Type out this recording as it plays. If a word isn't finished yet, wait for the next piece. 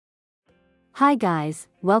Hi guys,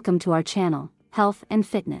 welcome to our channel, Health and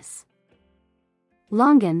Fitness.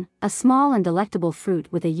 Longan, a small and delectable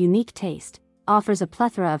fruit with a unique taste, offers a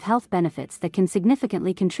plethora of health benefits that can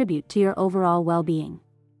significantly contribute to your overall well-being.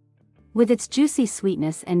 With its juicy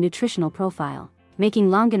sweetness and nutritional profile, making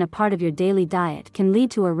longan a part of your daily diet can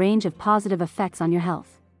lead to a range of positive effects on your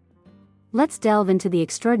health. Let's delve into the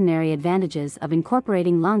extraordinary advantages of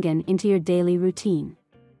incorporating longan into your daily routine.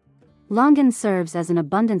 Longan serves as an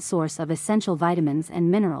abundant source of essential vitamins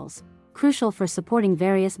and minerals, crucial for supporting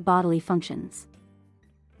various bodily functions.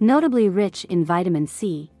 Notably rich in vitamin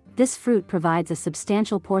C, this fruit provides a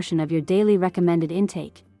substantial portion of your daily recommended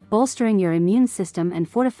intake, bolstering your immune system and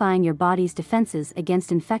fortifying your body's defenses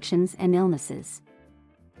against infections and illnesses.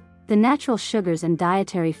 The natural sugars and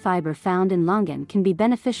dietary fiber found in longan can be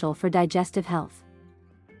beneficial for digestive health.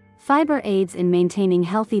 Fiber aids in maintaining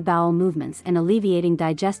healthy bowel movements and alleviating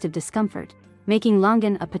digestive discomfort, making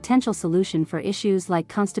longan a potential solution for issues like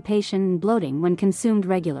constipation and bloating when consumed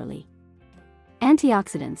regularly.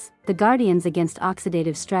 Antioxidants, the guardians against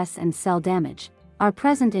oxidative stress and cell damage, are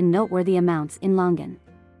present in noteworthy amounts in longan.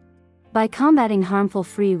 By combating harmful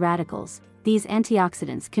free radicals, these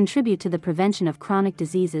antioxidants contribute to the prevention of chronic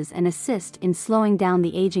diseases and assist in slowing down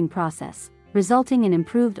the aging process, resulting in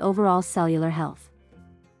improved overall cellular health.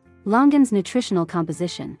 Longan's nutritional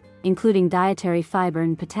composition, including dietary fiber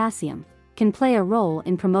and potassium, can play a role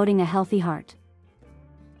in promoting a healthy heart.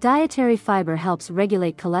 Dietary fiber helps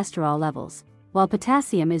regulate cholesterol levels, while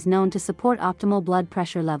potassium is known to support optimal blood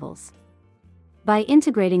pressure levels. By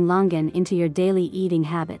integrating longan into your daily eating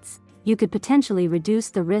habits, you could potentially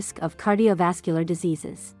reduce the risk of cardiovascular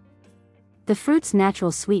diseases. The fruit's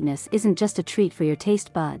natural sweetness isn't just a treat for your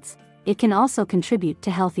taste buds, it can also contribute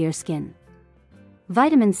to healthier skin.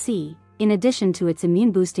 Vitamin C, in addition to its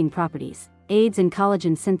immune-boosting properties, aids in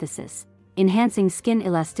collagen synthesis, enhancing skin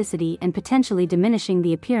elasticity and potentially diminishing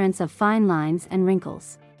the appearance of fine lines and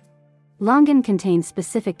wrinkles. Longan contains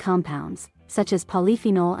specific compounds, such as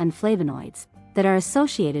polyphenol and flavonoids, that are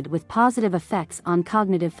associated with positive effects on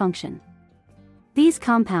cognitive function. These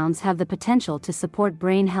compounds have the potential to support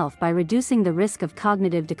brain health by reducing the risk of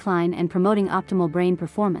cognitive decline and promoting optimal brain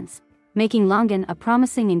performance, making longan a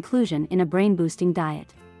promising inclusion in a brain-boosting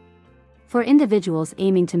diet. For individuals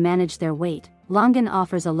aiming to manage their weight, longan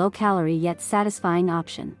offers a low-calorie yet satisfying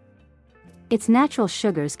option. Its natural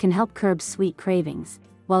sugars can help curb sweet cravings,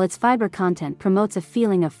 while its fiber content promotes a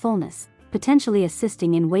feeling of fullness, potentially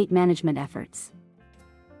assisting in weight management efforts.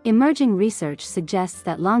 Emerging research suggests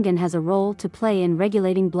that longan has a role to play in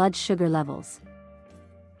regulating blood sugar levels.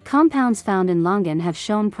 Compounds found in longan have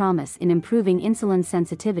shown promise in improving insulin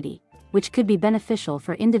sensitivity, which could be beneficial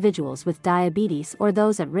for individuals with diabetes or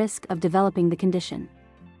those at risk of developing the condition.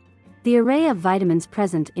 The array of vitamins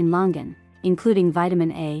present in longan, including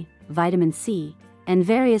vitamin A, vitamin C, and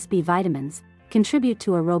various B vitamins, contribute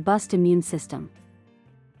to a robust immune system.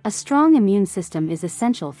 A strong immune system is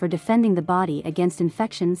essential for defending the body against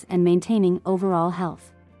infections and maintaining overall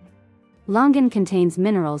health. Longan contains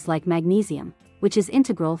minerals like magnesium, which is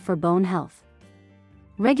integral for bone health.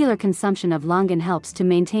 Regular consumption of longan helps to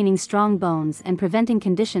maintaining strong bones and preventing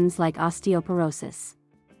conditions like osteoporosis.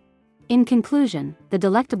 In conclusion, the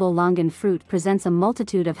delectable longan fruit presents a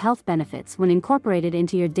multitude of health benefits when incorporated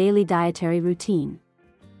into your daily dietary routine.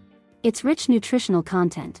 Its rich nutritional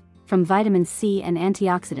content, from vitamin C and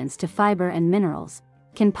antioxidants to fiber and minerals,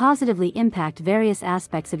 can positively impact various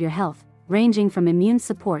aspects of your health, ranging from immune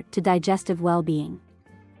support to digestive well-being.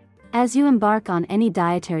 As you embark on any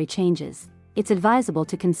dietary changes, it's advisable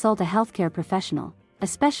to consult a healthcare professional,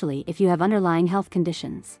 especially if you have underlying health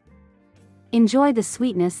conditions. Enjoy the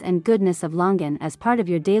sweetness and goodness of longan as part of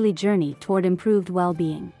your daily journey toward improved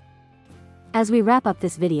well-being. As we wrap up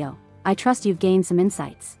this video, I trust you've gained some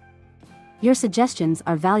insights. Your suggestions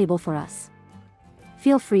are valuable for us.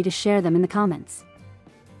 Feel free to share them in the comments.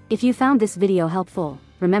 If you found this video helpful,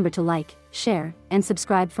 remember to like, share, and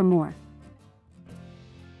subscribe for more.